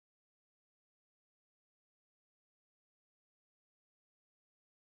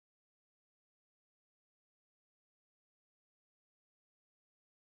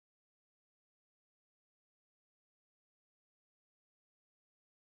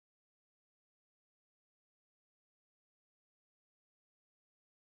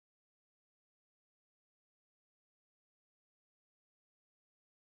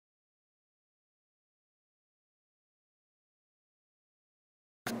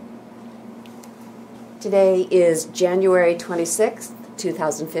Today is January 26th,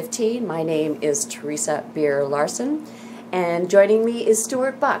 2015. My name is Teresa Larson, and joining me is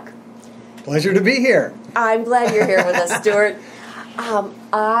Stewart Buck. Pleasure to be here. I'm glad you're here with us, Stewart.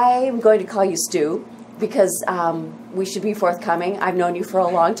 I'm going to call you Stu because we should be forthcoming. I've known you for a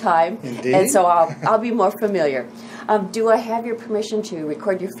long time, Indeed. And so I'll be more familiar. Do I have your permission to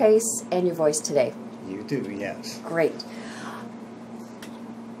record your face and your voice today? You do, yes. Great.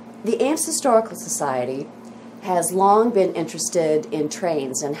 The Ames Historical Society has long been interested in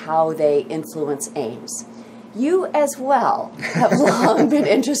trains and how they influence Ames. You as well have long been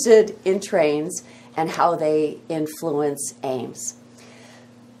interested in trains and how they influence Ames.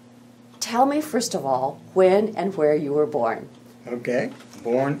 Tell me, first of all, when and where you were born. Okay.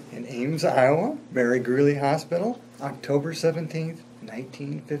 Born in Ames, Iowa, Mary Greeley Hospital, October 17th,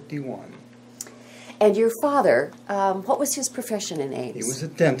 1951. And your father, what was his profession in Ames? He was a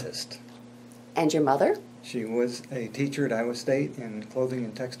dentist. And your mother? She was a teacher at Iowa State in clothing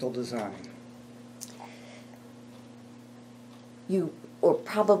and textile design. You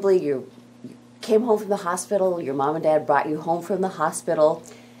came home from the hospital, your mom and dad brought you home from the hospital,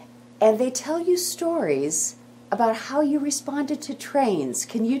 and they tell you stories about how you responded to trains.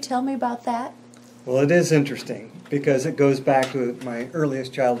 Can you tell me about that? Well, it is interesting because it goes back to my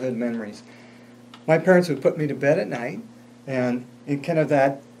earliest childhood memories. My parents would put me to bed at night, and in kind of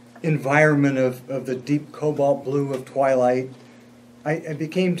that environment of the deep cobalt blue of twilight, I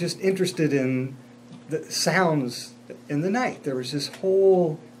became just interested in the sounds in the night. There was this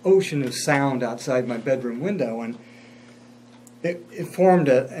whole ocean of sound outside my bedroom window, and it formed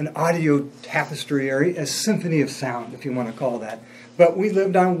an audio tapestry, or a symphony of sound, if you want to call that. But we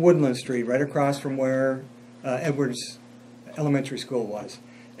lived on Woodland Street, right across from where Edwards Elementary School was,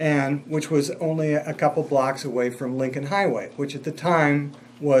 and which was only a couple blocks away from Lincoln Highway, which at the time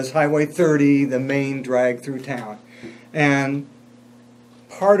was Highway 30, the main drag through town. And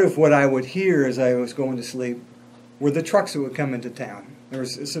part of what I would hear as I was going to sleep were the trucks that would come into town. There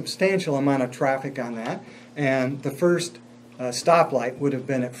was a substantial amount of traffic on that, and the first stoplight would have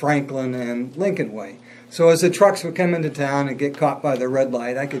been at Franklin and Lincoln Way. So as the trucks would come into town and get caught by the red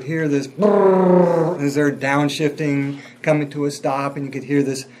light, I could hear this brrr as they're downshifting, coming to a stop, and you could hear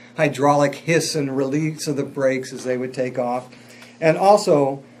this hydraulic hiss and release of the brakes as they would take off. And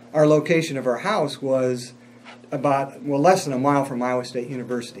also, our location of our house was about, less than a mile from Iowa State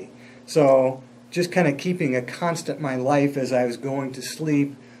University. So just kind of keeping a constant in my life as I was going to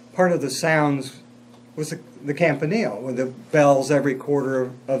sleep, part of the sounds was the campanile, with the bells every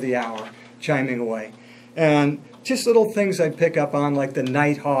quarter of the hour chiming away. And just little things I'd pick up on, like the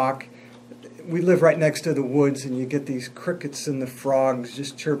nighthawk. We live right next to the woods, and you get these crickets and the frogs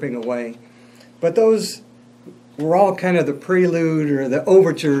just chirping away. But those were all kind of the prelude or the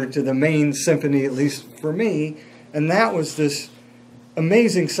overture to the main symphony, at least for me. And that was this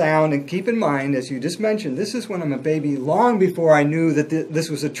amazing sound. And keep in mind, as you just mentioned, this is when I'm a baby, long before I knew that this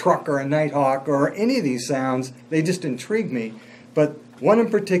was a truck or a nighthawk or any of these sounds. They just intrigued me. But one in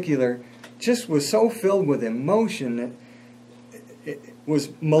particular just was so filled with emotion that it was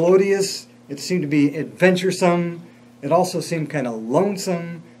melodious. It seemed to be adventuresome. It also seemed kind of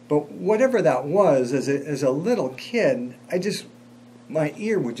lonesome. But whatever that was, as a little kid, my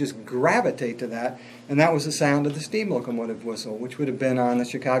ear would just gravitate to that. And that was the sound of the steam locomotive whistle, which would have been on the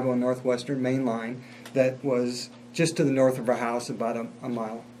Chicago and Northwestern main line that was just to the north of our house, about a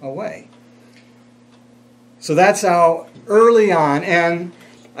mile away. So that's how early on, and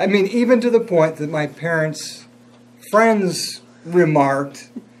I mean, even to the point that my parents' friends remarked,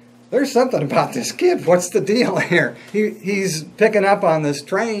 there's something about this kid. What's the deal here? He's picking up on this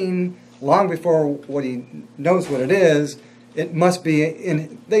train long before what he knows what it is. It must be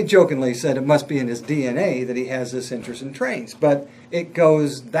they jokingly said it must be in his DNA that he has this interest in trains. But it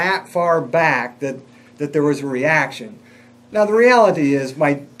goes that far back that there was a reaction. Now, the reality is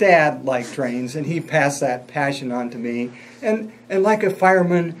my dad liked trains, and he passed that passion on to me. And like a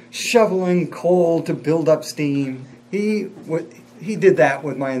fireman shoveling coal to build up steam, he did that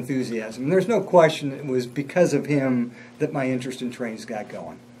with my enthusiasm. And there's no question it was because of him that my interest in trains got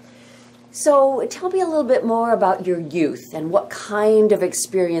going. So tell me a little bit more about your youth and what kind of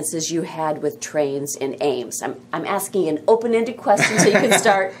experiences you had with trains in Ames. I'm asking an open-ended question, so you can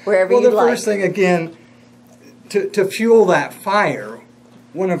start wherever you'd like. Well, the first thing, again, to fuel that fire,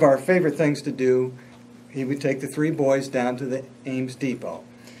 one of our favorite things to do, he would take the three boys down to the Ames Depot.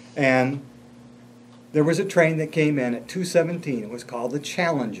 And there was a train that came in at 2:17. It was called the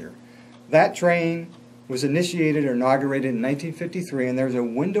Challenger. That train was initiated or inaugurated in 1953, and there's a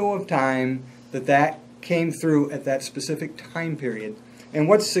window of time that came through at that specific time period. And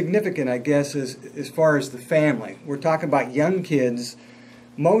what's significant, I guess, is as far as the family. We're talking about young kids.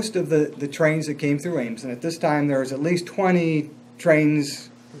 Most of the trains that came through Ames, and at this time there was at least 20 trains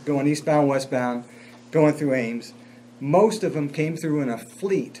going eastbound, westbound, going through Ames. Most of them came through in a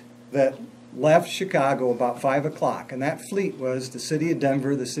fleet that left Chicago about 5 o'clock. And that fleet was the city of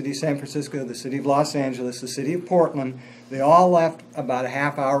Denver, the city of San Francisco, the city of Los Angeles, the city of Portland. They all left about a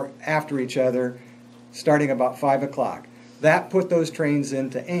half hour after each other, starting about 5 o'clock. That put those trains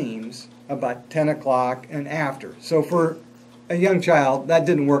into Ames about 10 o'clock and after. So for a young child, that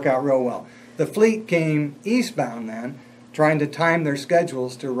didn't work out real well. The fleet came eastbound then, trying to time their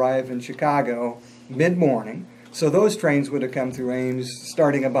schedules to arrive in Chicago mid-morning. So those trains would have come through Ames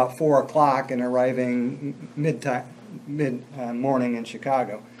starting about 4 o'clock and arriving mid-morning in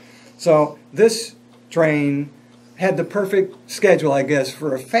Chicago. So this train had the perfect schedule, I guess,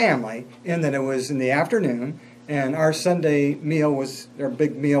 for a family in that it was in the afternoon, and our Sunday meal was, our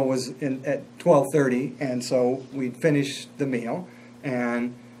big meal was at 12:30, and so we'd finish the meal,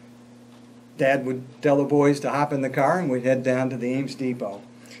 and Dad would tell the boys to hop in the car, and we'd head down to the Ames Depot.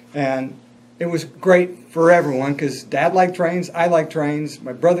 And it was great for everyone because Dad liked trains, I liked trains,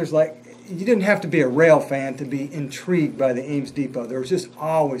 my brothers liked. You didn't have to be a rail fan to be intrigued by the Ames Depot. There was just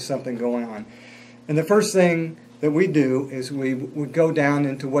always something going on. And the first thing that we do is we would go down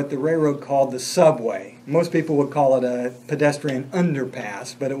into what the railroad called the subway. Most people would call it a pedestrian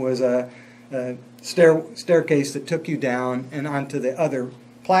underpass, but it was a staircase that took you down and onto the other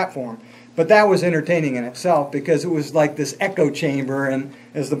platform. But that was entertaining in itself because it was like this echo chamber, and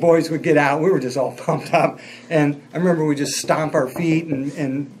as the boys would get out, we were just all pumped up. And I remember we just stomp our feet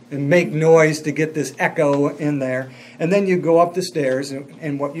and make noise to get this echo in there. And then you'd go up the stairs,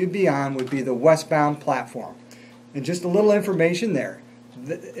 and what you'd be on would be the westbound platform. And just a little information there.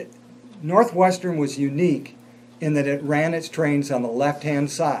 Northwestern was unique in that it ran its trains on the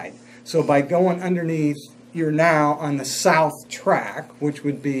left-hand side. So by going underneath, you're now on the south track, which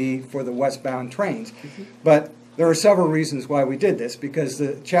would be for the westbound trains. Mm-hmm. But there are several reasons why we did this, because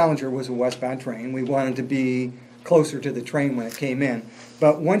the Challenger was a westbound train. We wanted to be closer to the train when it came in.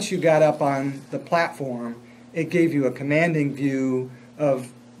 But once you got up on the platform, it gave you a commanding view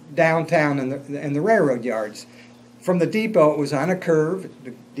of downtown and the railroad yards. From the depot, it was on a curve.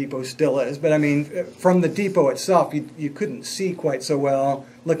 The depot still is, but I mean, from the depot itself, you couldn't see quite so well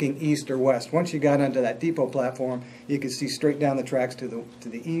looking east or west. Once you got onto that depot platform, you could see straight down the tracks to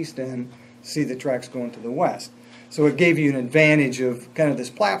the east and see the tracks going to the west. So it gave you an advantage of kind of this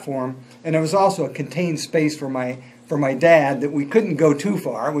platform, and it was also a contained space for my dad that we couldn't go too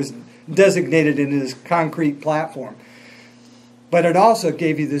far. It was designated into this concrete platform. But it also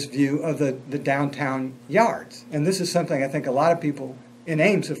gave you this view of the downtown yards. And this is something I think a lot of people in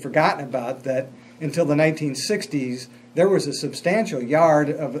Ames have forgotten about, that until the 1960s, there was a substantial yard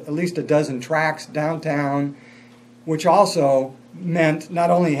of at least a dozen tracks downtown, which also meant not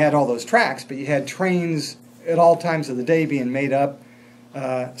only you had all those tracks, but you had trains at all times of the day being made up.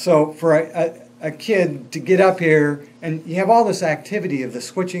 So for a kid to get up here, and you have all this activity of the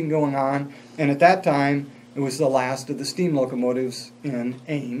switching going on, and at that time, it was the last of the steam locomotives in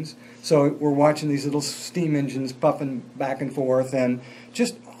Ames. So we're watching these little steam engines puffing back and forth, and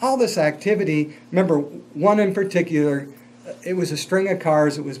just all this activity. Remember, one in particular, it was a string of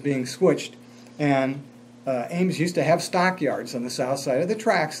cars that was being switched. And Ames used to have stockyards on the south side of the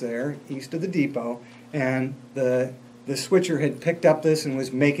tracks there, east of the depot. And the switcher had picked up this and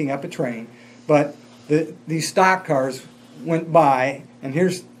was making up a train. But these stock cars went by, and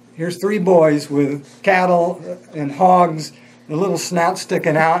here's three boys with cattle and hogs, the little snout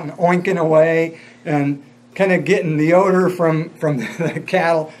sticking out and oinking away and kind of getting the odor from the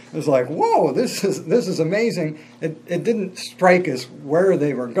cattle. It was like, whoa, this is amazing. It didn't strike us where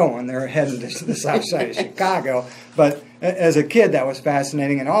they were going. They were heading to the south side of Chicago. But as a kid, that was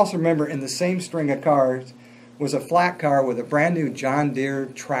fascinating. And I also remember in the same string of cars was a flat car with a brand new John Deere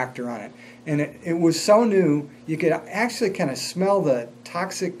tractor on it. And it was so new, you could actually kind of smell the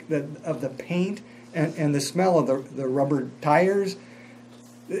toxic of the paint and the smell of the rubber tires.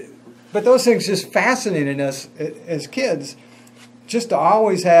 But those things just fascinated us as kids, just to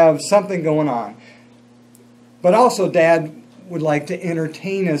always have something going on. But also, Dad would like to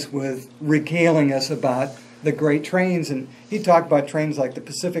entertain us with regaling us about the great trains. And he talked about trains like the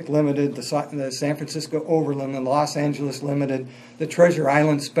Pacific Limited, the San Francisco Overland, the Los Angeles Limited, the Treasure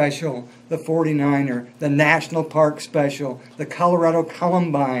Island Special, the 49er, the National Park Special, the Colorado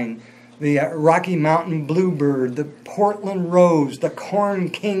Columbine, the Rocky Mountain Bluebird, the Portland Rose, the Corn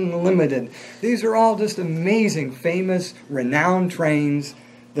King Limited. These are all just amazing, famous, renowned trains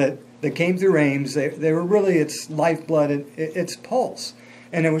that came through Ames. They were really its lifeblood, its pulse.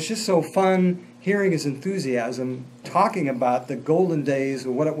 And it was just so fun hearing his enthusiasm, talking about the golden days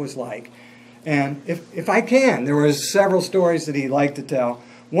of what it was like. And if I can, there were several stories that he liked to tell.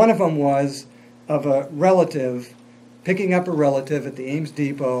 One of them was of a relative picking up a relative at the Ames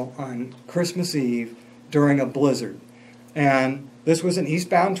Depot on Christmas Eve during a blizzard. And this was an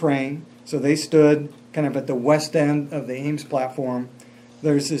eastbound train, so they stood kind of at the west end of the Ames platform.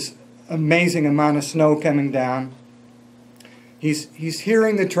 There's this amazing amount of snow coming down. He's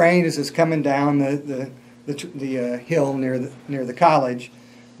hearing the train as it's coming down the hill near the college,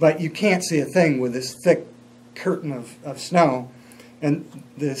 but you can't see a thing with this thick curtain of snow. And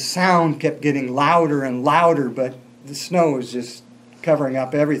the sound kept getting louder and louder, but the snow was just covering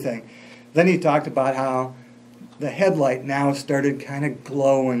up everything. Then he talked about how the headlight now started kind of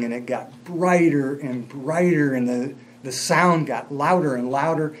glowing, and it got brighter and brighter, and the sound got louder and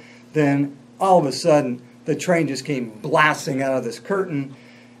louder. Then all of a sudden, the train just came blasting out of this curtain,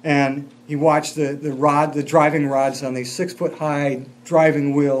 and he watched the driving rods on these 6-foot-high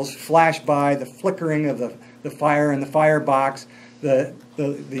driving wheels flash by, the flickering of the fire in the firebox,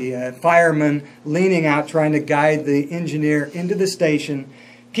 the fireman leaning out trying to guide the engineer into the station.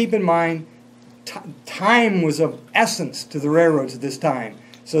 Keep in mind, time was of essence to the railroads at this time.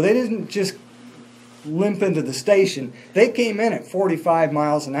 So they didn't just limp into the station. They came in at 45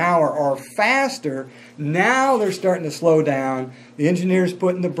 miles an hour or faster. Now they're starting to slow down. The engineer's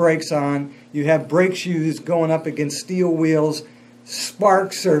putting the brakes on. You have brake shoes going up against steel wheels.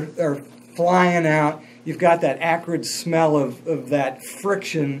 Sparks are flying out. You've got that acrid smell of that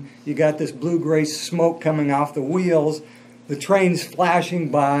friction. You got this blue-gray smoke coming off the wheels. The train's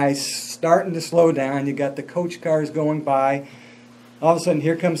flashing by, starting to slow down. You got the coach cars going by. All of a sudden,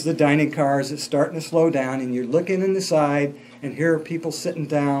 here comes the dining cars. It's starting to slow down, and you're looking in the side, and here are people sitting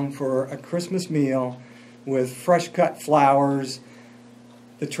down for a Christmas meal with fresh-cut flowers.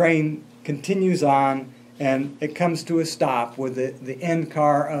 The train continues on, and it comes to a stop with the end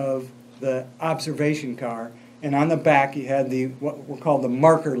car of the observation car. And on the back, you had what were called the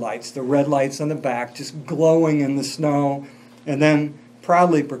marker lights, the red lights on the back, just glowing in the snow. And then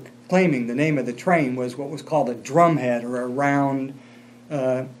proudly proclaiming the name of the train was what was called a drumhead, or a round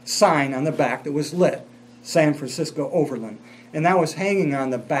sign on the back that was lit, San Francisco Overland. And that was hanging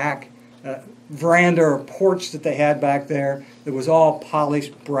on the back veranda or porch that they had back there. It was all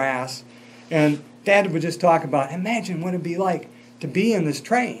polished brass. And Dad would just talk about, imagine what it'd be like to be in this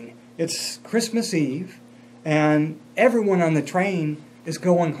train. It's Christmas Eve, and everyone on the train is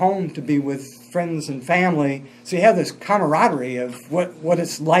going home to be with friends and family. So you have this camaraderie of what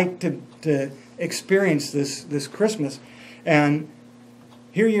it's like to experience this Christmas. And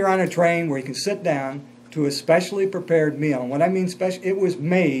here you're on a train where you can sit down to a specially prepared meal. And what I mean special, it was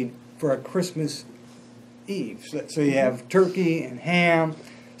made for a Christmas Eve. So you have turkey and ham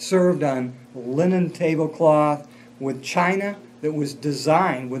served on linen tablecloth with china that was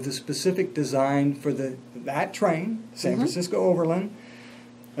designed with a specific design for that train, San Francisco Overland.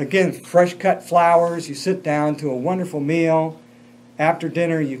 Again, fresh cut flowers. You sit down to a wonderful meal. After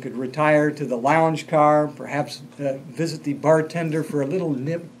dinner, you could retire to the lounge car, perhaps visit the bartender for a little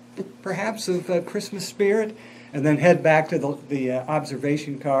nip, perhaps of Christmas spirit, and then head back to the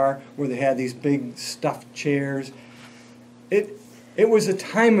observation car where they had these big stuffed chairs. It was a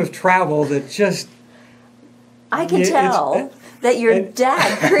time of travel that just... I can tell that your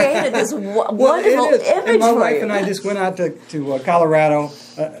dad created this wonderful image and my wife for and I just went out to Colorado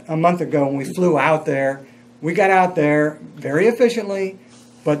a month ago, and we flew out there. We got out there very efficiently,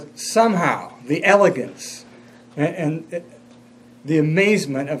 but somehow the elegance and the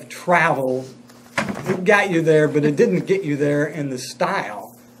amazement of travel, it got you there, but it didn't get you there in the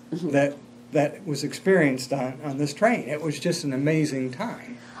style that was experienced on this train. It was just an amazing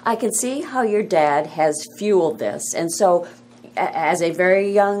time. I can see how your dad has fueled this. And so as a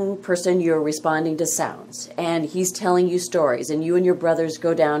very young person, you're responding to sounds, and he's telling you stories, and you and your brothers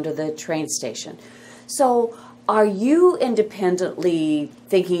go down to the train station. So are you independently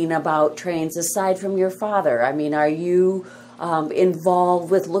thinking about trains aside from your father? I mean, are you involved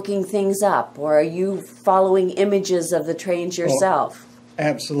with looking things up, or are you following images of the trains yourself? Oh,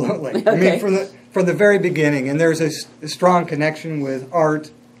 absolutely. Okay. I mean, from the very beginning, and there's a strong connection with art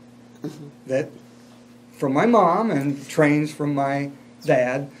that from my mom and trains from my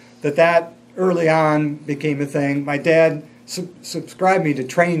dad, that early on became a thing. My dad subscribed me to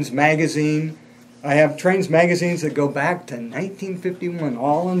Trains magazine. I have Trains magazines that go back to 1951,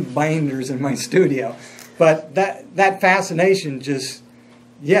 all in binders in my studio. But that fascination just,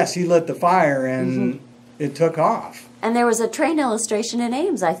 yes, he lit the fire, and it took off. And there was a train illustration in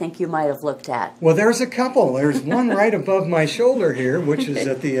Ames I think you might have looked at. Well, there's a couple. There's one right above my shoulder here, which is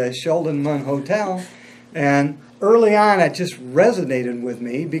at the Sheldon Munn Hotel. And early on, it just resonated with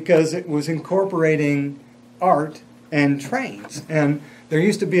me because it was incorporating art and trains. And there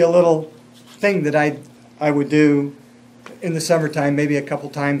used to be a little thing that I would do in the summertime, maybe a couple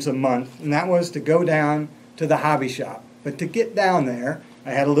times a month, and that was to go down to the hobby shop. But to get down there,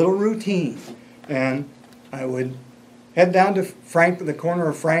 I had a little routine, and I would head down to the corner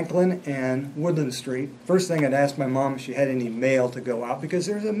of Franklin and Woodland Street. First thing, I'd ask my mom if she had any mail to go out, because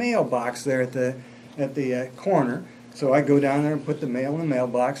there's a mailbox there at the corner. So I go down there and put the mail in the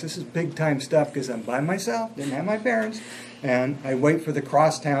mailbox. This is big time stuff because I'm by myself, didn't have my parents. And I wait for the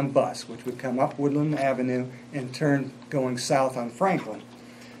crosstown bus, which would come up Woodland Avenue and turn going south on Franklin.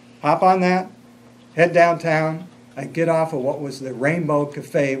 Hop on that, head downtown. I get off of what was the Rainbow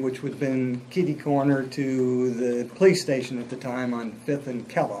Cafe, which would have been kitty corner to the police station at the time on 5th and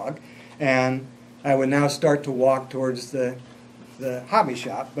Kellogg. And I would now start to walk towards the hobby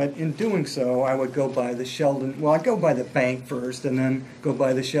shop, but in doing so, I would go by the Sheldon, well, I'd go by the bank first and then go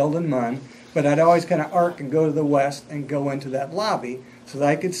by the Sheldon Munn, but I'd always kind of arc and go to the west and go into that lobby so that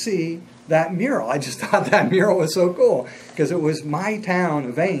I could see that mural. I just thought that mural was so cool because it was my town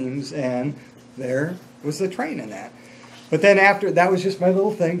of Ames, and there was the train in that. But then after, that was just my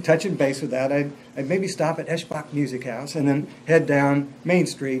little thing, touching base with that. I'd maybe stop at Eschbach Music House and then head down Main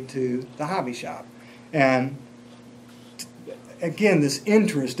Street to the hobby shop. And again, this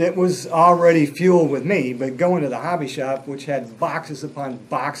interest, it was already fueled with me, but going to the hobby shop, which had boxes upon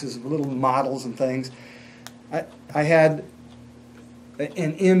boxes of little models and things, I had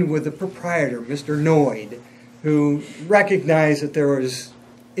an in with the proprietor, Mr. Noyd, who recognized that there was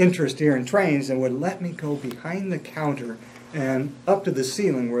interest here in trains and would let me go behind the counter and up to the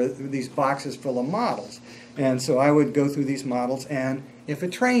ceiling where these boxes full of models. And so I would go through these models, and if a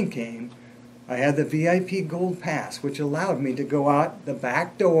train came, I had the VIP Gold Pass, which allowed me to go out the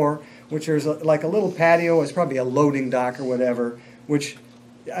back door, which there's like a little patio. It's probably a loading dock or whatever, which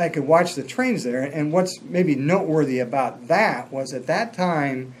I could watch the trains there. And what's maybe noteworthy about that was at that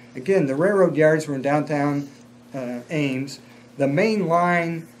time, again, the railroad yards were in downtown Ames. The main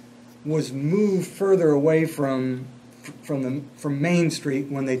line was moved further away from Main Street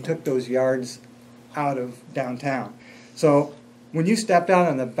when they took those yards out of downtown. So when you stepped out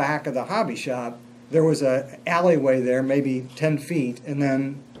on the back of the hobby shop, there was an alleyway there, maybe 10 feet, and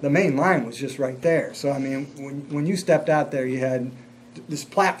then the main line was just right there. So, I mean, when you stepped out there, you had this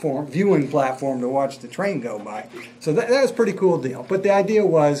platform, viewing platform to watch the train go by. So that was a pretty cool deal. But the idea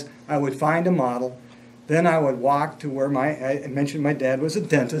was I would find a model, then I would walk to where I mentioned my dad was a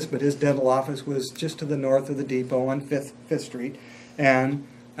dentist, but his dental office was just to the north of the depot on 5th Street, and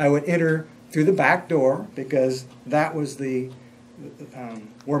I would enter through the back door because that was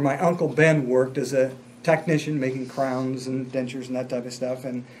where my Uncle Ben worked as a technician making crowns and dentures and that type of stuff,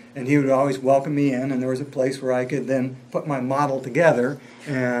 and he would always welcome me in, and there was a place where I could then put my model together,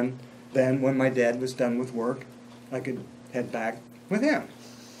 and then when my dad was done with work, I could head back with him.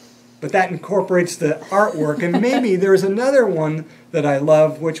 But that incorporates the artwork, and maybe there's another one that I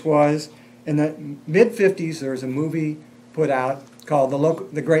love, which was in the mid-50s, there was a movie put out called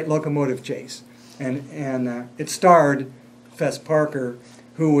The Great Locomotive Chase, and it starred Fess Parker,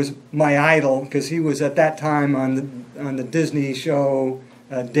 who was my idol because he was at that time on the Disney show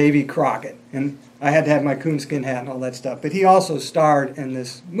Davy Crockett, and I had to have my coonskin hat and all that stuff. But he also starred in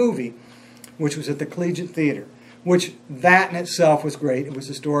this movie, which was at the Collegiate Theater, which that in itself was great. It was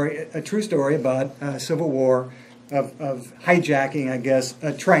a true story about Civil War of hijacking, I guess,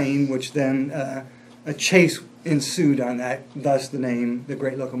 a train, which then a chase ensued on that, thus the name The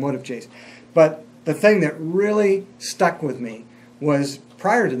Great Locomotive Chase. But the thing that really stuck with me was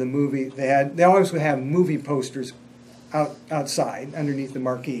prior to the movie, they always would have movie posters outside underneath the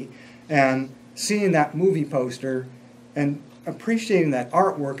marquee, and seeing that movie poster and appreciating that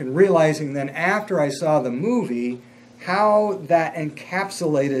artwork and realizing then after I saw the movie how that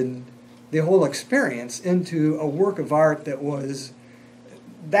encapsulated the whole experience into a work of art that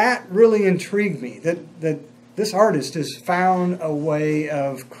really intrigued me, that this artist has found a way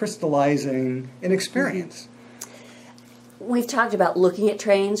of crystallizing an experience. We've talked about looking at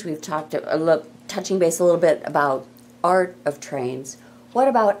trains. We've talked touching base a little bit about art of trains. What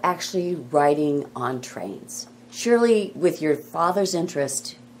about actually riding on trains? Surely, with your father's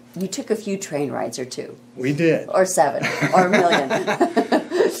interest, you took a few train rides or two. We did. Or 7, or a million.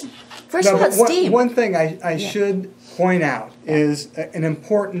 First of all, steam. One thing I should point out is an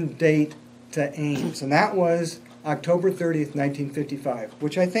important date to Ames, and that was October 30th, 1955,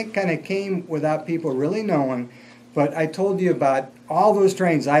 which I think kind of came without people really knowing. But I told you about all those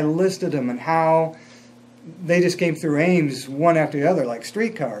trains. I listed them and how they just came through Ames one after the other like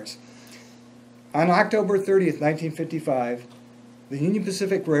streetcars. On October 30th, 1955, the Union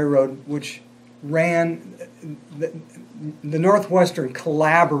Pacific Railroad, which ran, the Northwestern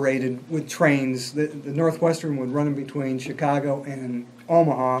collaborated with trains. The Northwestern would run them between Chicago and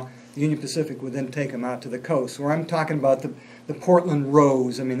Omaha. The Union Pacific would then take them out to the coast. Where I'm talking about the Portland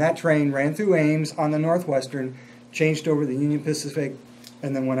Rose. I mean, that train ran through Ames on the Northwestern, changed over to the Union Pacific,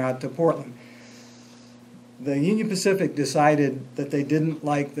 and then went out to Portland. The Union Pacific decided that they didn't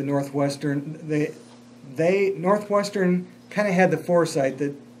like the Northwestern. Northwestern kind of had the foresight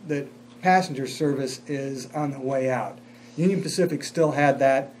that passenger service is on the way out. Union Pacific still had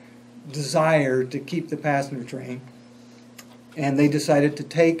that desire to keep the passenger train, and they decided to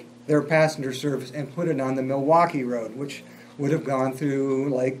take their passenger service and put it on the Milwaukee Road, which would have gone through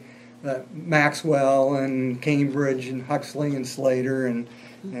like Maxwell and Cambridge and Huxley and Slater and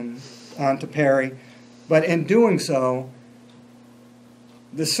on to Perry. But in doing so,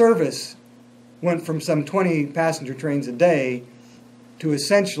 the service went from some 20 passenger trains a day to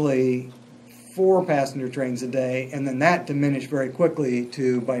essentially 4 passenger trains a day, and then that diminished very quickly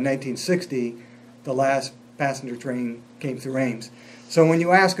to, by 1960, the last passenger train came through Ames. So when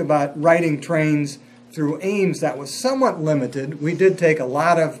you ask about riding trains through Ames, that was somewhat limited. We did take a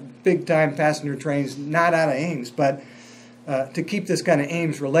lot of big-time passenger trains, not out of Ames, but to keep this kind of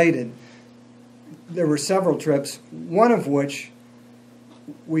Ames related, there were several trips, one of which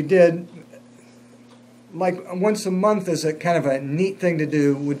we did like once a month as a kind of a neat thing to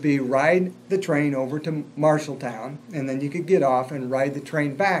do would be ride the train over to Marshalltown, and then you could get off and ride the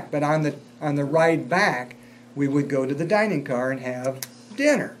train back. But on the ride back, we would go to the dining car and have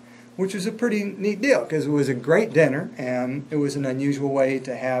dinner, which was a pretty neat deal because it was a great dinner and it was an unusual way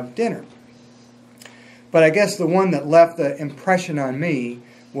to have dinner. But I guess the one that left the impression on me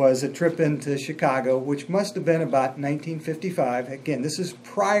was a trip into Chicago, which must have been about 1955. Again, this is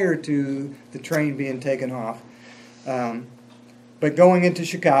prior to the train being taken off. But going into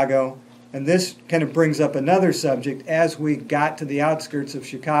Chicago, and this kind of brings up another subject, as we got to the outskirts of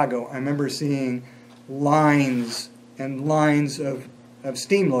Chicago, I remember seeing lines and lines of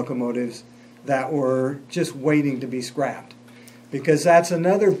steam locomotives that were just waiting to be scrapped. Because that's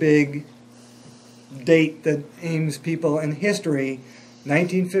another big date that Ames people in history,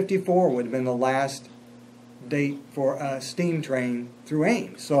 1954 would have been the last date for a steam train through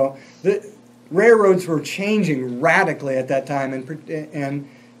Ames. So the railroads were changing radically at that time, and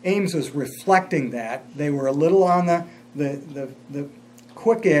Ames was reflecting that. They were a little on the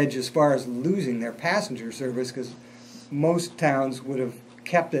quick edge as far as losing their passenger service, because most towns would have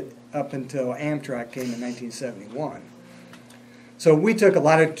kept it up until Amtrak came in 1971. So we took a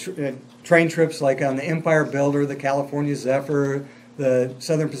lot of train trips, like on the Empire Builder, the California Zephyr, the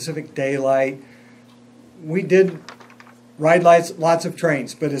Southern Pacific Daylight. We did ride lots of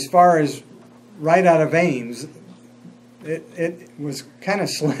trains, but as far as right out of Ames, it was kind of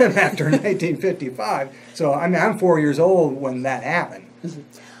slim after 1955. So I mean, I'm 4 years old when that happened.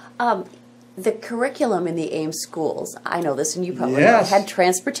 Mm-hmm. The curriculum in the Ames schools, I know this and you probably Yes. know, had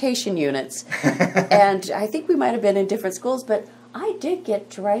transportation units. And I think we might have been in different schools, but I did get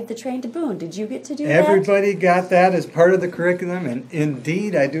to ride the train to Boone. Did you get to do that? Everybody got that as part of the curriculum, and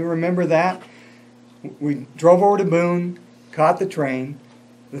indeed, I do remember that. We drove over to Boone, caught the train.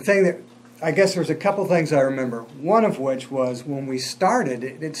 The thing that, I guess there's a couple things I remember. One of which was when we started,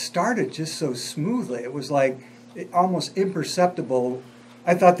 it started just so smoothly. It was like almost imperceptible.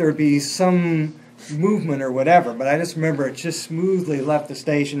 I thought there would be some movement or whatever, but I just remember it just smoothly left the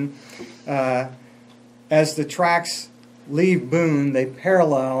station. As the tracks leave Boone, they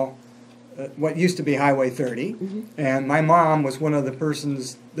parallel what used to be Highway 30, mm-hmm. and my mom was one of the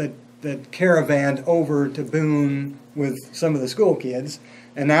persons that caravanned over to Boone with some of the school kids,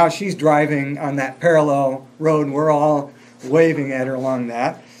 and now she's driving on that parallel road, and we're all waving at her along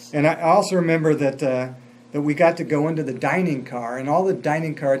that. And I also remember that we got to go into the dining car, and all the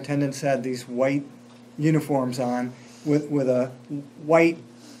dining car attendants had these white uniforms on with a white,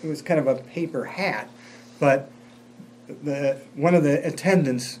 it was kind of a paper hat, but one of the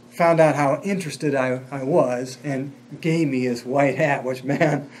attendants found out how interested I was and gave me his white hat, which,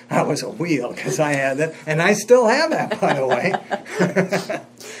 man, I was a wheel because I had that. And I still have that, by the way.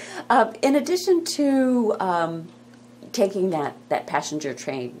 In addition to taking that passenger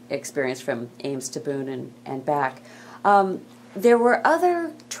train experience from Ames to Boone and back, there were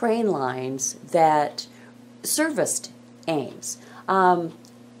other train lines that serviced Ames. I'm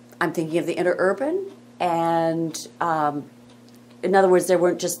thinking of the interurban. And in other words, there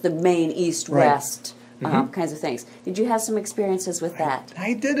weren't just the main east-west kinds of things. Did you have some experiences with that?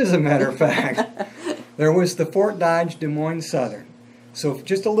 I did, as a matter of fact. There was the Fort Dodge Des Moines Southern. So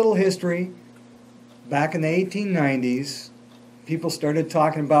just a little history. Back in the 1890s, people started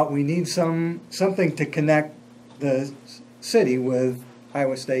talking about we need something to connect the city with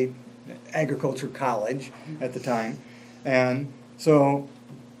Iowa State Agriculture College at the time. And so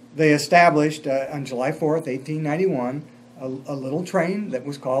they established on July 4th, 1891, a little train that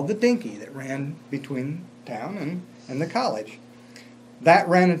was called the Dinky that ran between town and the college. That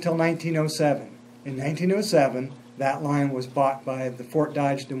ran until 1907. In 1907, that line was bought by the Fort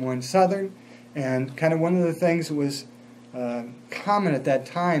Dodge Des Moines Southern, and kind of one of the things that was common at that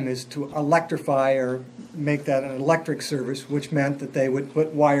time is to electrify or make that an electric service, which meant that they would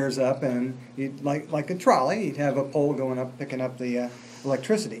put wires up and like a trolley, you'd have a pole going up picking up the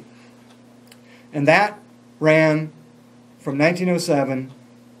electricity. And that ran from 1907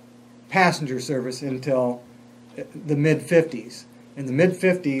 passenger service until the mid-50s. In the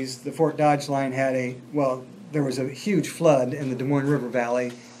mid-50s, the Fort Dodge line had there was a huge flood in the Des Moines River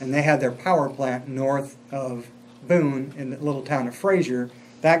Valley, and they had their power plant north of Boone in the little town of Fraser.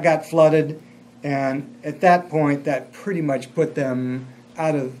 That got flooded, and at that point, that pretty much put them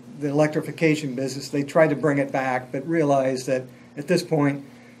out of the electrification business. They tried to bring it back, but realized that at this point,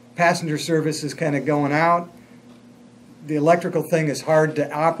 passenger service is kind of going out. The electrical thing is hard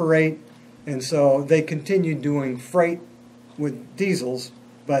to operate, and so they continued doing freight with diesels,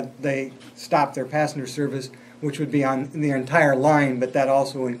 but they stopped their passenger service, which would be on the entire line, but that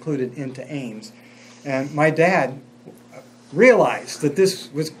also included into Ames. And my dad realized that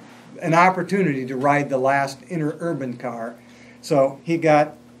this was an opportunity to ride the last interurban car, so he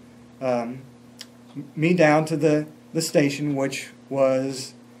got me down to the station, which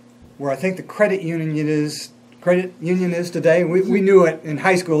was where I think the credit union is today. We knew it in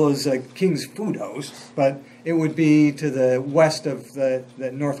high school as King's Food House, but it would be to the west of the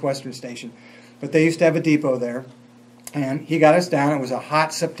Northwestern station. But they used to have a depot there, and he got us down. It was a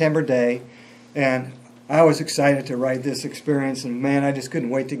hot September day, and I was excited to ride this experience, and man, I just couldn't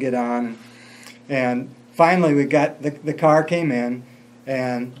wait to get on. And finally, we got the car came in,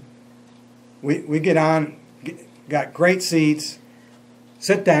 and we get on, got great seats,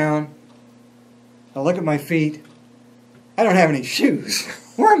 sit down. I look at my feet. I don't have any shoes.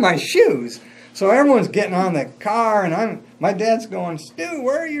 Where are my shoes? So everyone's getting on the car, and my dad's going, Stu,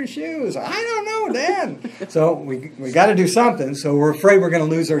 where are your shoes? I don't know, Dad. So we got to do something. So we're afraid we're going to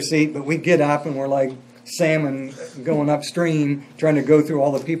lose our seat, but we get up, and we're like salmon going upstream, trying to go through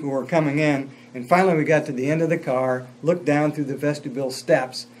all the people who are coming in. And finally we got to the end of the car, looked down through the vestibule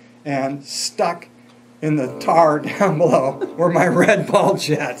steps, and stuck in the tar down below were my red ball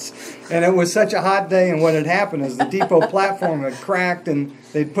jets. And it was such a hot day, and what had happened is the depot platform had cracked, and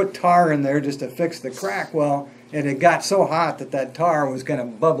they'd put tar in there just to fix the crack. Well, it had got so hot that tar was kind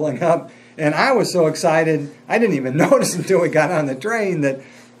of bubbling up, and I was so excited, I didn't even notice until we got on the train that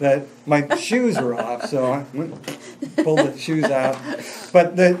my shoes were off, so I pulled the shoes out.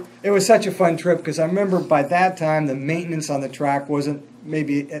 But it was such a fun trip, because I remember by that time the maintenance on the track wasn't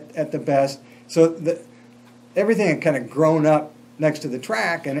maybe at the best. So everything had kind of grown up next to the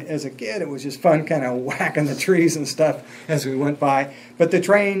track, and as a kid it was just fun kind of whacking the trees and stuff as we went by. But the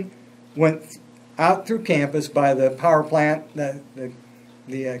train went out through campus by the power plant,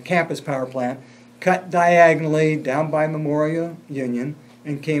 the campus power plant, cut diagonally down by Memorial Union,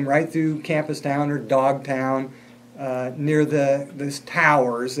 and came right through Campus Town or Dogtown, near these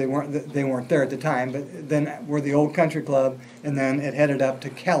towers. They weren't there at the time, but then were the old country club, and then it headed up to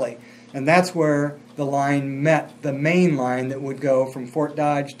Kelly. And that's where the line met the main line that would go from Fort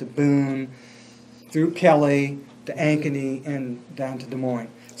Dodge to Boone, through Kelly to Ankeny, and down to Des Moines.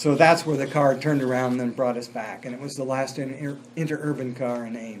 So that's where the car turned around and then brought us back. And it was the last interurban car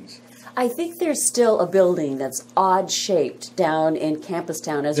in Ames. I think there's still a building that's odd-shaped down in Campus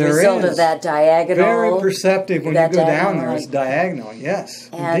Town as a There result is. of that diagonal. Very perceptive when you that go down there. diagonal It's diagonal, yes,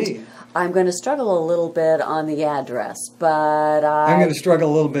 And indeed. I'm going to struggle a little bit on the address, but I'm going to struggle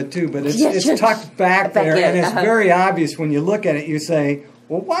a little bit too, but it's tucked back there, in. and it's very obvious when you look at it. You say,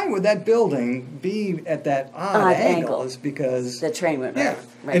 well, why would that building be at that odd angle? It's because the train went right.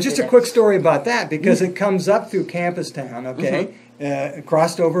 Right and just through a quick story about that, because it comes up through Campus Town, okay?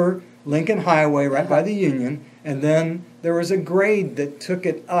 Crossed over Lincoln Highway right by the Union, and then there was a grade that took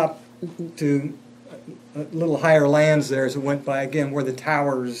it up to a little higher lands there as it went by, again, where the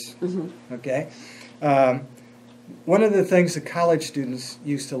towers, okay? One of the things the college students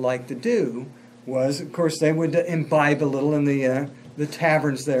used to like to do was, of course, they would imbibe a little in the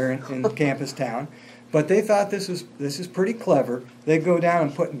taverns there in Campus Town, but they thought this is pretty clever. They'd go down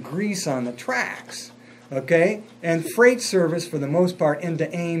and put grease on the tracks. Okay? And freight service, for the most part,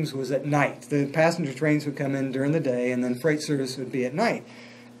 into Ames was at night. The passenger trains would come in during the day, and then freight service would be at night,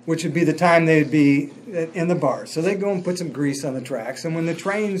 which would be the time they'd be in the bars. So they'd go and put some grease on the tracks, and when the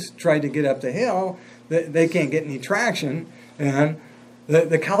trains tried to get up the hill, they can't get any traction, and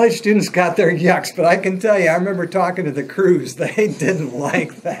the college students got their yucks. But I can tell you, I remember talking to the crews. They didn't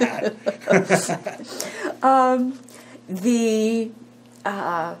like that.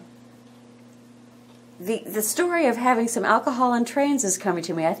 The story of having some alcohol on trains is coming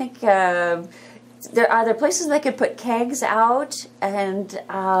to me. I think there are places they could put kegs out and.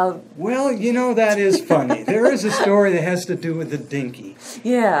 Well, you know, that is funny. There is a story that has to do with the dinky.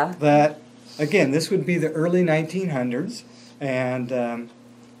 Yeah. That, again, this would be the early 1900s, and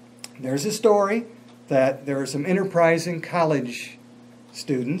there's a story that there were some enterprising college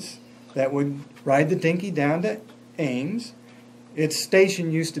students that would ride the dinky down to Ames. Its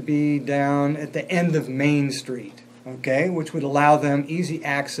station used to be down at the end of Main Street, okay, which would allow them easy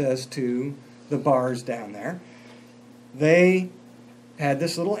access to the bars down there. They had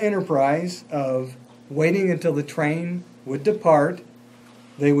this little enterprise of waiting until the train would depart.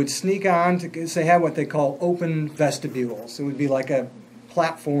 They would sneak on to, they have what they call open vestibules. It would be like a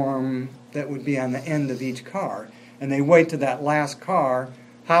platform that would be on the end of each car. And they wait to that last car,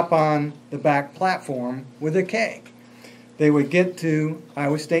 hop on the back platform with a keg. They would get to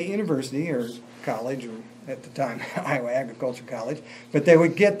Iowa State University, or college, or at the time Iowa Agricultural College, but they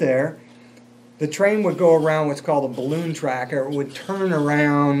would get there. The train would go around what's called a balloon track, or it would turn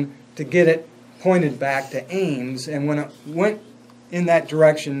around to get it pointed back to Ames, and when it went in that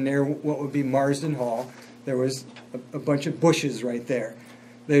direction near what would be Marsden Hall, there was a bunch of bushes right there.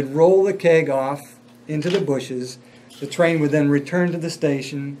 They'd roll the keg off into the bushes. The train would then return to the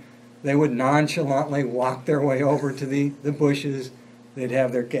station. They would nonchalantly walk their way over to the bushes. They'd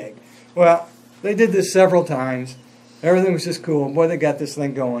have their keg. Well, they did this several times. Everything was just cool. Boy, they got this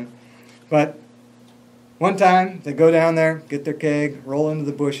thing going. But one time, they go down there, get their keg, roll into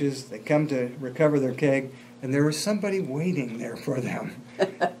the bushes. They come to recover their keg, and there was somebody waiting there for them.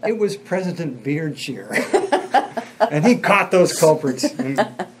 It was President Beardshear. And he caught those culprits.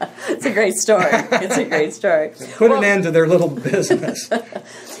 It's a great story. It's a great story. Put an end to their little business.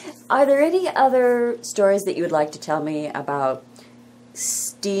 Are there any other stories that you would like to tell me about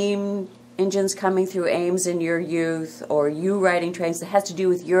steam engines coming through Ames in your youth, or you riding trains that has to do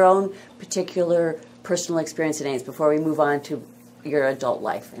with your own particular personal experience in Ames before we move on to your adult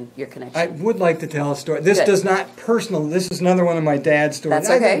life and your connection? I would like to tell a story. This does not personal. This is another one of my dad's stories.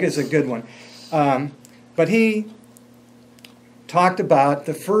 That's okay. I think it's a good one. But he talked about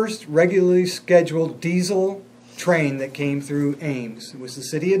the first regularly scheduled diesel train that came through Ames. It was the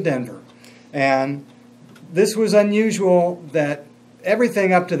city of Denver. And this was unusual that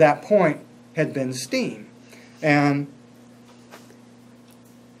everything up to that point had been steam. And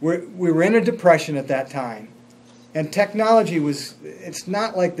we were in a depression at that time. And technology was, it's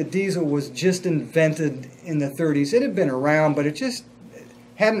not like the diesel was just invented in the 30s. It had been around, but it just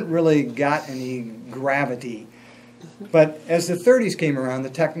hadn't really got any gravity. But as the 30s came around, the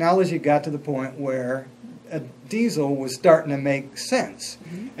technology got to the point where a diesel was starting to make sense.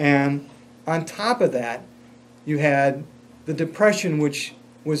 Mm-hmm. And on top of that, you had the Depression, which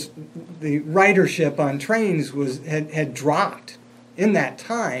was the ridership on trains had dropped in that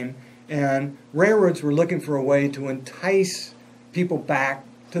time, and railroads were looking for a way to entice people back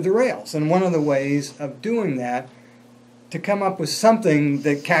to the rails. And one of the ways of doing that, to come up with something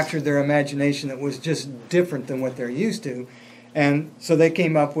that captured their imagination that was just different than what they're used to. And so they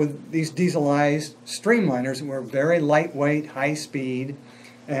came up with these dieselized streamliners that were very lightweight, high speed,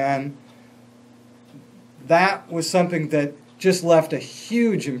 and that was something that just left a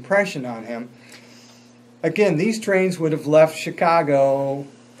huge impression on him. Again, these trains would have left Chicago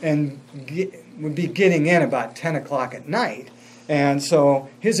and would be getting in about 10 o'clock at night. And so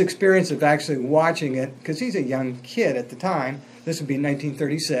his experience of actually watching it, because he's a young kid at the time, this would be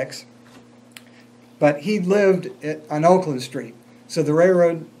 1936, but he lived on Oakland Street. So the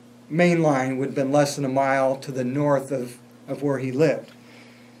railroad main line would have been less than a mile to the north of where he lived.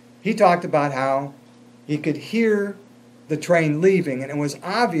 He talked about how he could hear the train leaving, and it was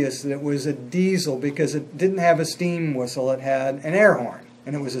obvious that it was a diesel because it didn't have a steam whistle, it had an air horn.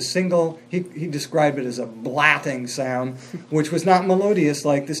 And it was a single, he described it as a blatting sound, which was not melodious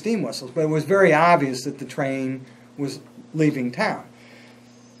like the steam whistles, but it was very obvious that the train was leaving town.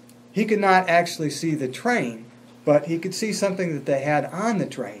 He could not actually see the train, but he could see something that they had on the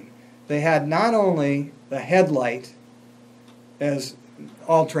train. They had not only the headlight, as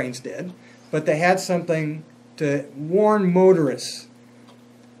all trains did, but they had something to warn motorists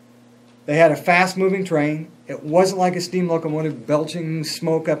They had a fast-moving train. It wasn't like a steam locomotive belching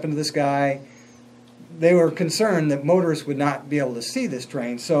smoke up into the sky. They were concerned that motorists would not be able to see this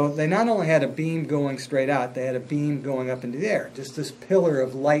train, so they not only had a beam going straight out, they had a beam going up into the air, just this pillar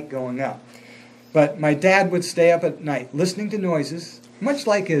of light going up. But my dad would stay up at night listening to noises, much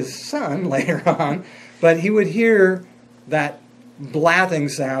like his son later on, but he would hear that blathing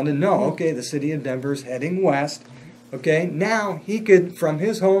sound and know, okay, the city of Denver's heading west. Okay, now he could, from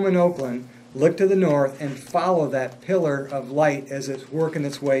his home in Oakland, look to the north and follow that pillar of light as it's working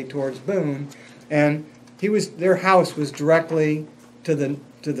its way towards Boone. And their house was directly to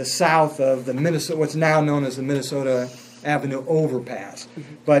the south of the Minnesota, what's now known as the Minnesota Avenue overpass.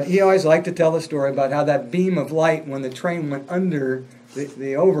 But he always liked to tell the story about how that beam of light, when the train went under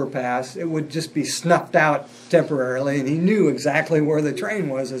the overpass, it would just be snuffed out temporarily, and he knew exactly where the train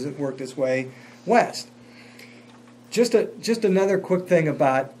was as it worked its way west. Just another quick thing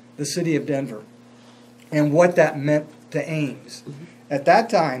about the city of Denver and what that meant to Ames. At that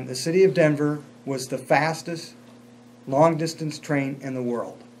time, the city of Denver was the fastest long-distance train in the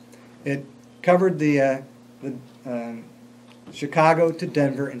world. It covered the Chicago to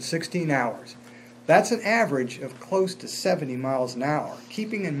Denver in 16 hours. That's an average of close to 70 miles an hour,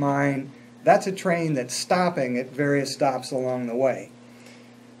 keeping in mind that's a train that's stopping at various stops along the way.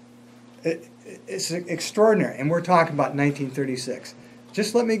 It's extraordinary, and we're talking about 1936.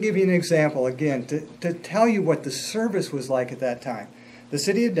 Just let me give you an example again to tell you what the service was like at that time. The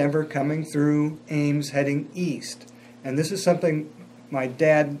city of Denver coming through Ames heading east, and this is something my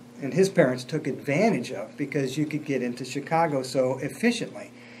dad and his parents took advantage of because you could get into Chicago so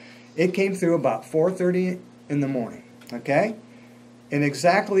efficiently. It came through about 4:30 in the morning, okay? In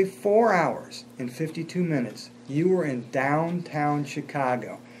exactly 4 hours and 52 minutes, you were in downtown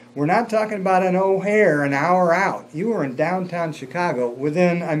Chicago. We're not talking about an O'Hare an hour out. You were in downtown Chicago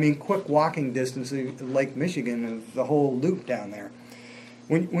within, quick walking distance of Lake Michigan and the whole loop down there.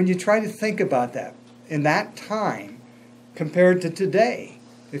 When you try to think about that, in that time compared to today,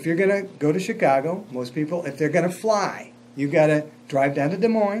 if you're going to go to Chicago, most people, if they're going to fly, you've got to drive down to Des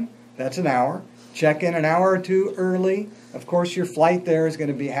Moines. That's an hour. Check in an hour or two early. Of course, your flight there is going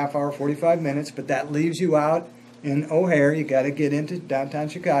to be half hour, 45 minutes, but that leaves you out in O'Hare. You got to get into downtown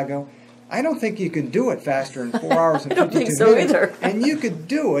Chicago. I don't think you can do it faster in 4 hours and 52 minutes. I don't think so either. And you could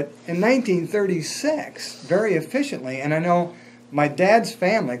do it in 1936 very efficiently. And I know my dad's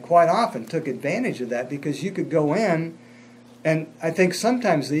family quite often took advantage of that because you could go in, and I think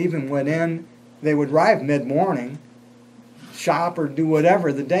sometimes they even went in, they would arrive mid-morning, shop or do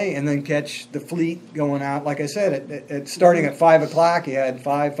whatever the day, and then catch the fleet going out. Like I said, starting at 5 o'clock, you had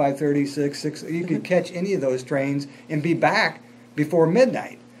 5, 5:30, 6. You could catch any of those trains and be back before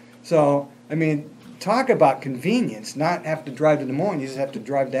midnight. So, talk about convenience, not have to drive to Des Moines. You just have to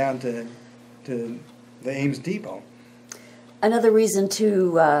drive down to the Ames Depot. Another reason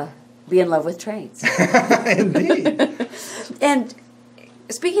to be in love with trains. Indeed. And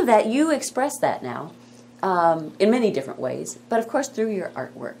speaking of that, you express that now in many different ways, but of course through your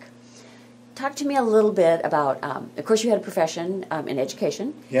artwork. Talk to me a little bit about, of course you had a profession in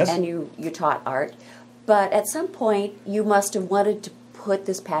education, yes, and you taught art, but at some point you must have wanted to put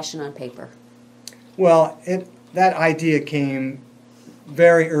this passion on paper. Well, that idea came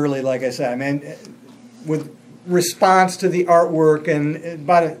very early, like I said. With response to the artwork, and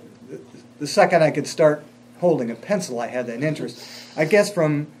about the second I could start holding a pencil, I had that interest. I guess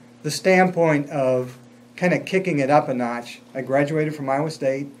from the standpoint of kind of kicking it up a notch, I graduated from Iowa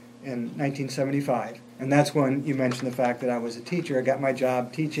State in 1975, and that's when you mentioned the fact that I was a teacher. I got my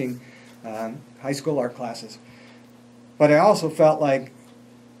job teaching high school art classes. But I also felt like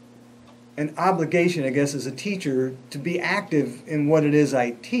an obligation, I guess, as a teacher to be active in what it is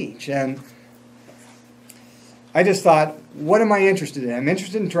I teach. And I just thought, what am I interested in? I'm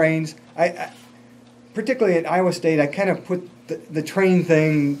interested in trains. I particularly at Iowa State, I kind of put the train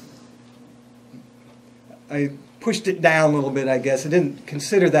thing, I pushed it down a little bit, I guess. I didn't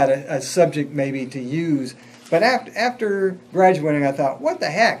consider that a subject maybe to use. But after graduating, I thought, what the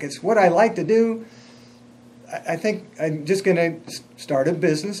heck? It's what I like to do. I think I'm just going to start a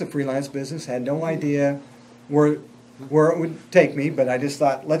business, a freelance business. Had no idea where it would take me, but I just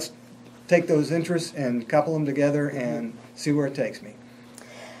thought, let's take those interests and couple them together and see where it takes me.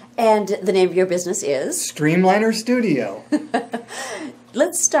 And the name of your business is? Streamliner Studio.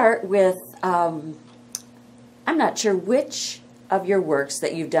 Let's start with, I'm not sure which of your works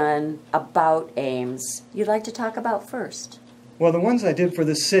that you've done about Ames you'd like to talk about first. Well, the ones I did for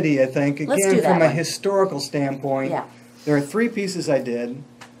the city, I think, again, from a historical standpoint, there are 3 pieces I did.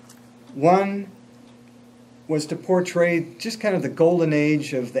 One was to portray just kind of the golden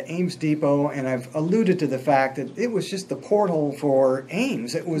age of the Ames Depot, and I've alluded to the fact that it was just the portal for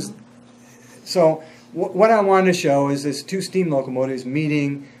Ames. It was so. What I wanted to show is this two steam locomotives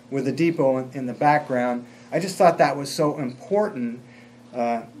meeting with the depot in the background. I just thought that was so important.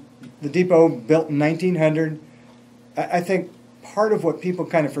 The depot built in 1900. I think part of what people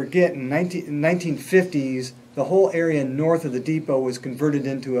kind of forget in 1950s, the whole area north of the depot was converted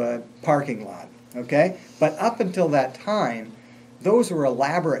into a parking lot. Okay, but up until that time, those were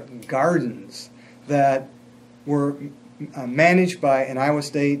elaborate gardens that were managed by an Iowa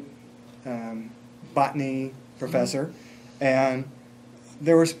State botany professor, and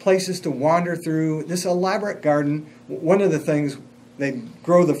there was places to wander through this elaborate garden. One of the things, they'd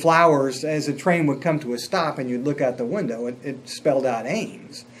grow the flowers as a train would come to a stop and you'd look out the window. It spelled out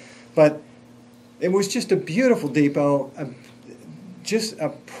Ames. But it was just a beautiful depot, just a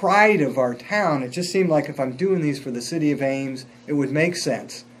pride of our town. It just seemed like if I'm doing these for the city of Ames, it would make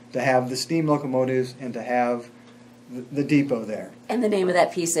sense to have the steam locomotives and to have the depot there. And the name of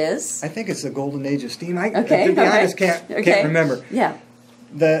that piece is? I think it's the Golden Age of Steam. Okay, to be honest, can't remember. Yeah.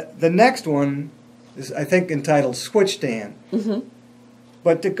 The next one is, I think, entitled Switch Stand. Mm-hmm.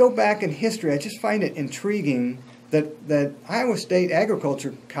 But to go back in history, I just find it intriguing that Iowa State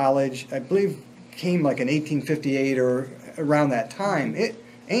Agriculture College, I believe, came like in 1858 or around that time.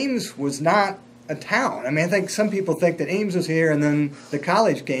 Ames was not a town. I mean, I think some people think that Ames was here and then the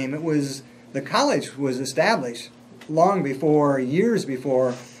college came. The college was established long before, years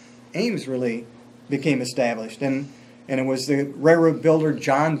before Ames really became established. And it was the railroad builder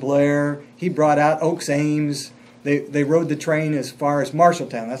John Blair. He brought out Oaks Ames. They rode the train as far as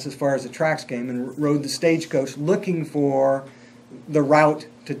Marshalltown. That's as far as the tracks came, and rode the stagecoach looking for the route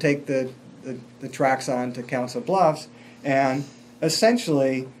to take the tracks on to Council Bluffs. And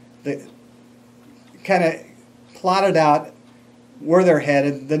essentially, they kind of plotted out where they're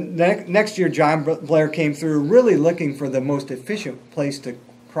headed. The next year, John Blair came through really looking for the most efficient place to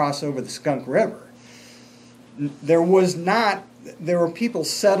cross over the Skunk River. There were people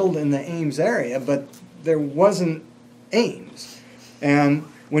settled in the Ames area, but there wasn't Ames. And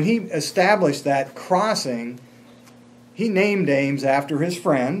when he established that crossing, he named Ames after his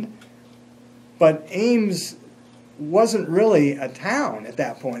friend, but Ames wasn't really a town at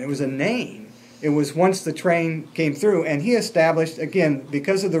that point. It was a name. It was once the train came through, and he established, again,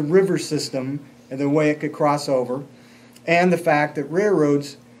 because of the river system and the way it could cross over, and the fact that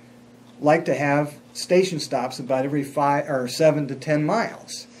railroads like to have station stops about every 7 to 10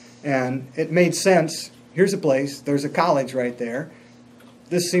 miles. And it made sense. Here's a place. There's a college right there.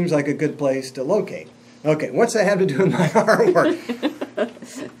 This seems like a good place to locate. Okay, what's that have to do with my artwork?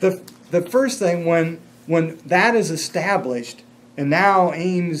 The first thing, when that is established, and now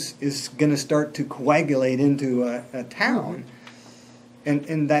Ames is going to start to coagulate into a town,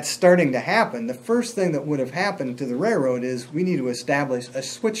 and that's starting to happen, the first thing that would have happened to the railroad is we need to establish a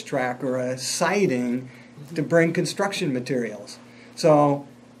switch track or a siding to bring construction materials. So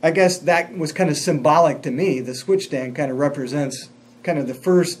I guess that was kind of symbolic to me. The switch stand kind of represents kind of the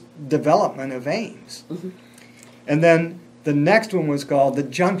first development of Ames. Mm-hmm. And then the next one was called the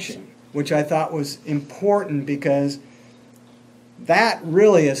junction, which I thought was important because that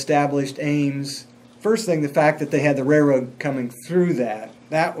really established Ames. First thing, the fact that they had the railroad coming through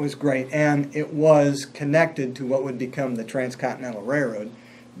that was great. And it was connected to what would become the Transcontinental Railroad.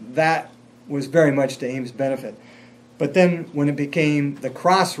 That was very much to Ames' benefit. But then when it became the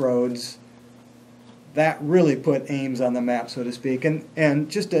crossroads, that really put Ames on the map, so to speak. And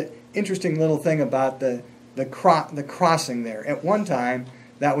just an interesting little thing about the crossing there. At one time,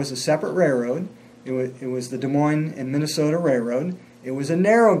 that was a separate railroad. It was the Des Moines and Minnesota Railroad. It was a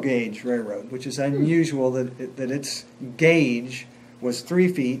narrow gauge railroad, which is unusual that its gauge was 3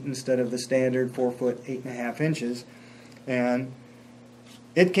 feet instead of the standard 4 foot 8.5 inches. And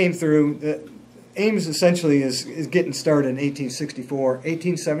it came through. Ames essentially is getting started in 1864.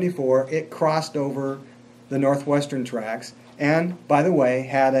 1874, it crossed over the northwestern tracks, and by the way,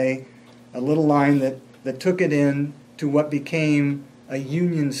 had a little line that took it in to what became a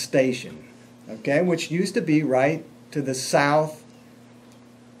Union Station, okay, which used to be right to the south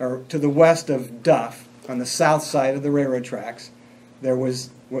or to the west of Duff on the south side of the railroad tracks. There was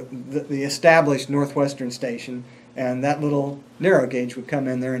the established Northwestern Station, and that little narrow gauge would come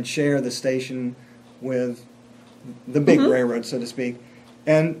in there and share the station with the big railroad, so to speak.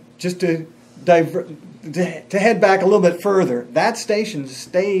 And just to head back a little bit further, that station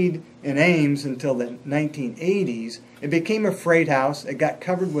stayed in Ames until the 1980s. It became a freight house. It got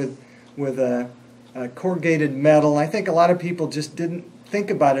covered with corrugated metal. I think a lot of people just didn't think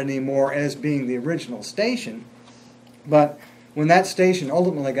about it anymore as being the original station. But when that station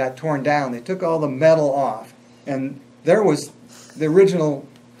ultimately got torn down, they took all the metal off. And there was the original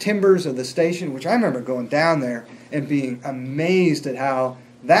timbers of the station, which I remember going down there and being amazed at how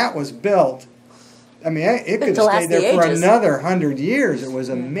that was built. I mean, it could stay there for another 100 years. It was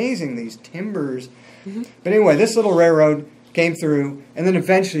amazing, these timbers. Mm-hmm. But anyway, this little railroad came through and then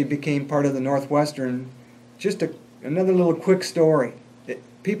eventually became part of the Northwestern. Just another little quick story.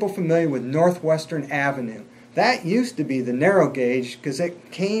 People familiar with Northwestern Avenue. That used to be the narrow gauge because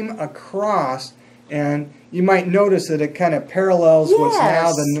it came across, and you might notice that it kind of parallels what's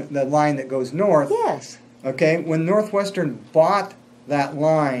now the line that goes north. Yes. Okay, when Northwestern bought that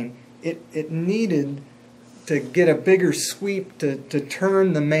line, it needed to get a bigger sweep to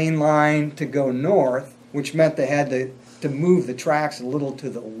turn the main line to go north, which meant they had to move the tracks a little to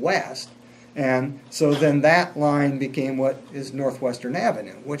the west. And so then that line became what is Northwestern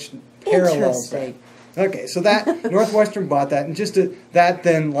Avenue, which parallels that. Okay, so that Northwestern bought that, and that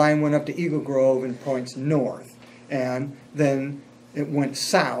then line went up to Eagle Grove and points north, and then it went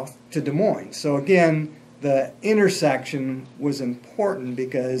south to Des Moines. So again, the intersection was important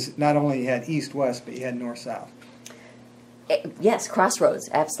because not only you had east-west, but you had north-south. Yes, crossroads,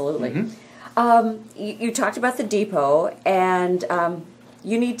 absolutely. Mm-hmm. You talked about the depot, and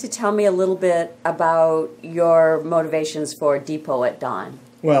you need to tell me a little bit about your motivations for Depot at Dawn.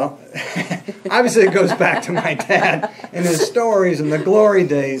 Well, obviously it goes back to my dad and his stories and the glory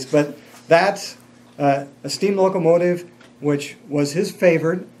days, but that's a steam locomotive, which was his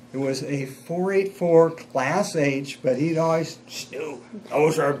favorite. It was a 484 Class H, but he'd always, Stu,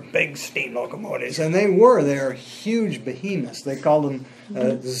 those are big steam locomotives. And they were huge behemoths. They called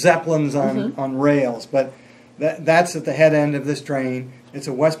them Zeppelins on rails. But that's at the head end of this train. It's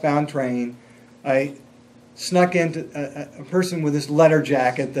a westbound train. I snuck into a person with this letter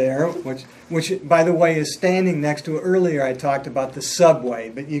jacket there, which by the way is standing next to, earlier I talked about the subway,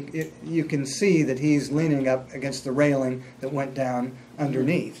 but you can see that he's leaning up against the railing that went down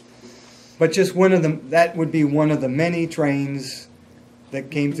underneath. But just that would be one of the many trains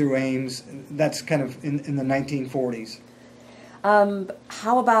that came through Ames. That's kind of in the 1940s.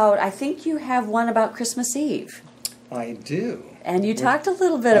 How about, I think you have one about Christmas Eve. I do. And you talked a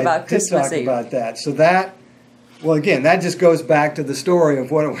little bit about Christmas Eve. I did talk about that. So that, well, again, that just goes back to the story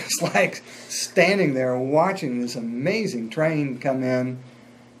of what it was like standing there watching this amazing train come in.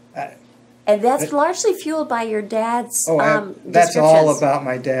 And that's largely fueled by your dad's that's all about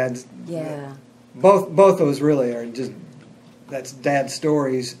my dad's. Yeah. Both those really are just, that's dad's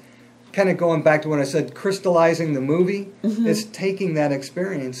stories. Kind of going back to what I said, crystallizing the movie. Mm-hmm. It's taking that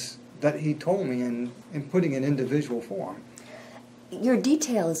experience that he told me and putting it into visual form. Your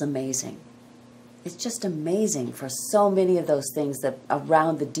detail is amazing. It's just amazing for so many of those things that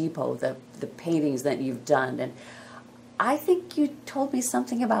around the depot, the paintings that you've done. And I think you told me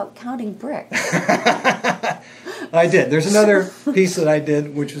something about counting bricks. I did. There's another piece that I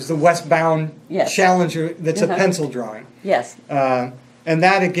did, which was the westbound Challenger that's a pencil drawing. Yes. And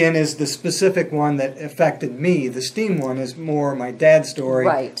that, again, is the specific one that affected me. The steam one is more my dad's story.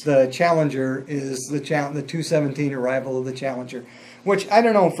 Right. The Challenger is the 217 arrival of the Challenger, which, I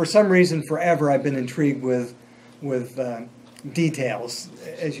don't know, for some reason, forever I've been intrigued with details,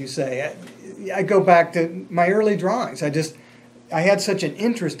 as you say. I go back to my early drawings. I had such an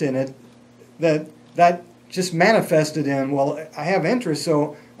interest in it that just manifested in, well, I have interest,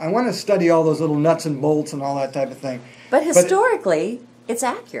 so I want to study all those little nuts and bolts and all that type of thing. But historically, it's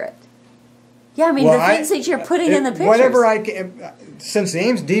accurate. Yeah, I mean, the things that you're putting in the pictures. Whatever I can, since the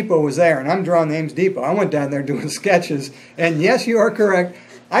Ames Depot was there, and I'm drawing the Ames Depot, I went down there doing sketches, and yes, you are correct.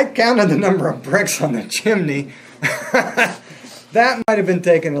 I counted the number of bricks on the chimney. That might have been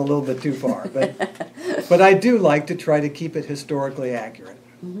taken a little bit too far, but I do like to try to keep it historically accurate.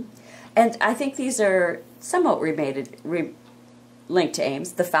 Mm-hmm. And I think these are somewhat linked to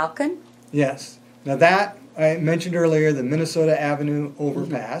Ames. The Falcon? Yes. Now that, I mentioned earlier, the Minnesota Avenue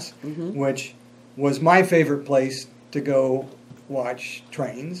overpass, which was my favorite place to go watch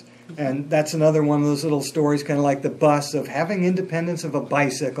trains. And that's another one of those little stories, kind of like the bus, of having independence of a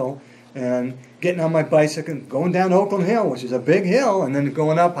bicycle and getting on my bicycle and going down Oakland Hill, which is a big hill, and then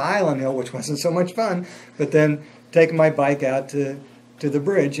going up Highland Hill, which wasn't so much fun, but then taking my bike out to the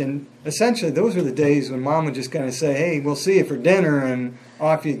bridge. And essentially those were the days when Mom would just kind of say, hey, we'll see you for dinner, and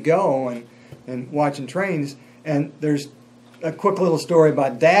off you'd go and watching trains. And there's a quick little story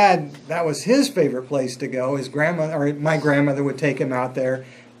about Dad. That was his favorite place to go. His grandmother, or my grandmother, would take him out there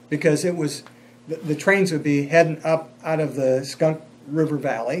because it was the trains would be heading up out of the Skunk River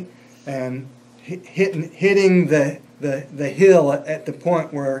Valley, and hitting the hill at the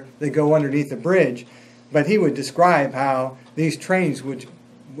point where they go underneath the bridge. But he would describe how these trains would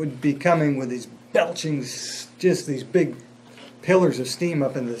be coming with these belching, just these big pillars of steam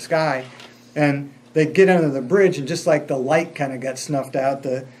up into the sky, and they'd get under the bridge, and just like the light kind of got snuffed out,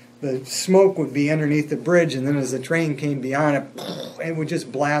 the smoke would be underneath the bridge, and then as the train came beyond it, it would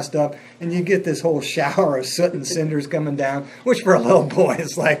just blast up, and you get this whole shower of soot and cinders coming down, which for a little boy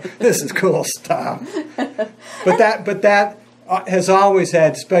is like, this is cool stuff. But that has always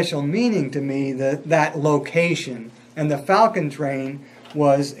had special meaning to me, that location. And the Falcon train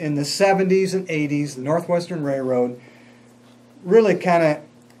was in the 70s and 80s, the Northwestern Railroad, really kind of,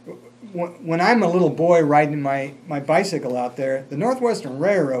 when I'm a little boy riding my bicycle out there, the Northwestern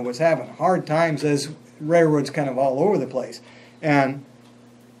Railroad was having hard times, as railroads kind of all over the place. And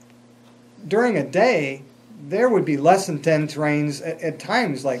during a day, there would be less than 10 trains, at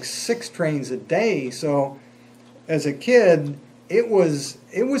times like 6 trains a day. So as a kid, it was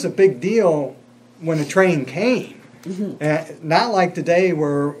a big deal when a train came. Mm-hmm. Not like today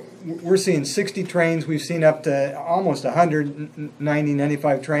where we're seeing 60 trains. We've seen up to almost 190,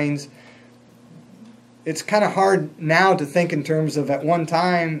 95 trains. It's kind of hard now to think in terms of, at one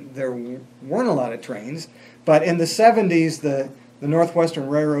time there weren't a lot of trains. But in the 70s, the Northwestern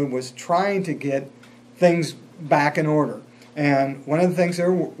Railroad was trying to get things back in order. And one of the things they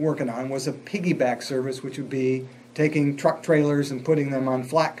were working on was a piggyback service, which would be taking truck trailers and putting them on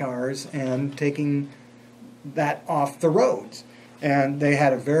flat cars and taking that off the roads. And they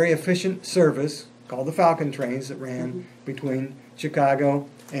had a very efficient service called the Falcon trains that ran between Chicago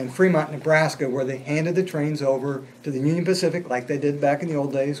and Fremont, Nebraska, where they handed the trains over to the Union Pacific like they did back in the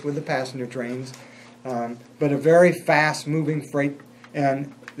old days with the passenger trains. But a very fast-moving freight.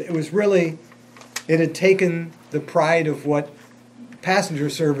 And it was really, it had taken the pride of what passenger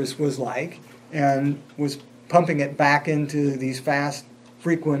service was like and was pumping it back into these fast,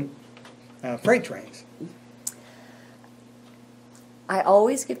 frequent freight trains. I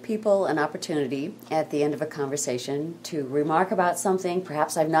always give people an opportunity at the end of a conversation to remark about something.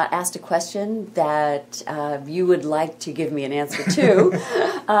 Perhaps I've not asked a question that you would like to give me an answer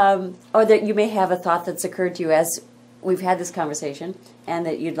to, or that you may have a thought that's occurred to you as we've had this conversation and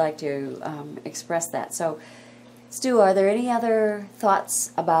that you'd like to express that. So, Stu, are there any other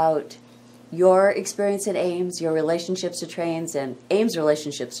thoughts about your experience at Ames, your relationships to trains, and Ames'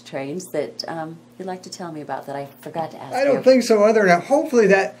 relationships to trains that you'd like to tell me about that I forgot to ask you? I don't think so, other than hopefully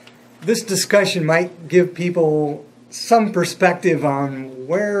that this discussion might give people some perspective on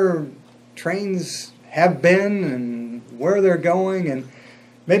where trains have been and where they're going, and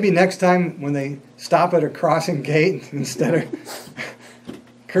maybe next time when they stop at a crossing gate, instead of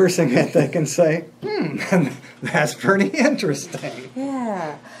cursing it, they can say, that's pretty interesting.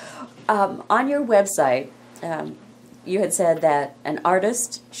 Yeah. On your website, you had said that an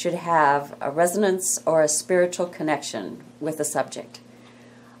artist should have a resonance or a spiritual connection with the subject.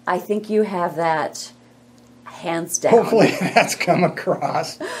 I think you have that hands down. Hopefully that's come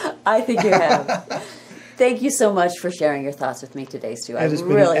across. I think you have. Thank you so much for sharing your thoughts with me today, Stu. It has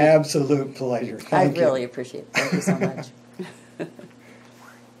been an absolute pleasure. Thank you. I really appreciate it. Thank you so much.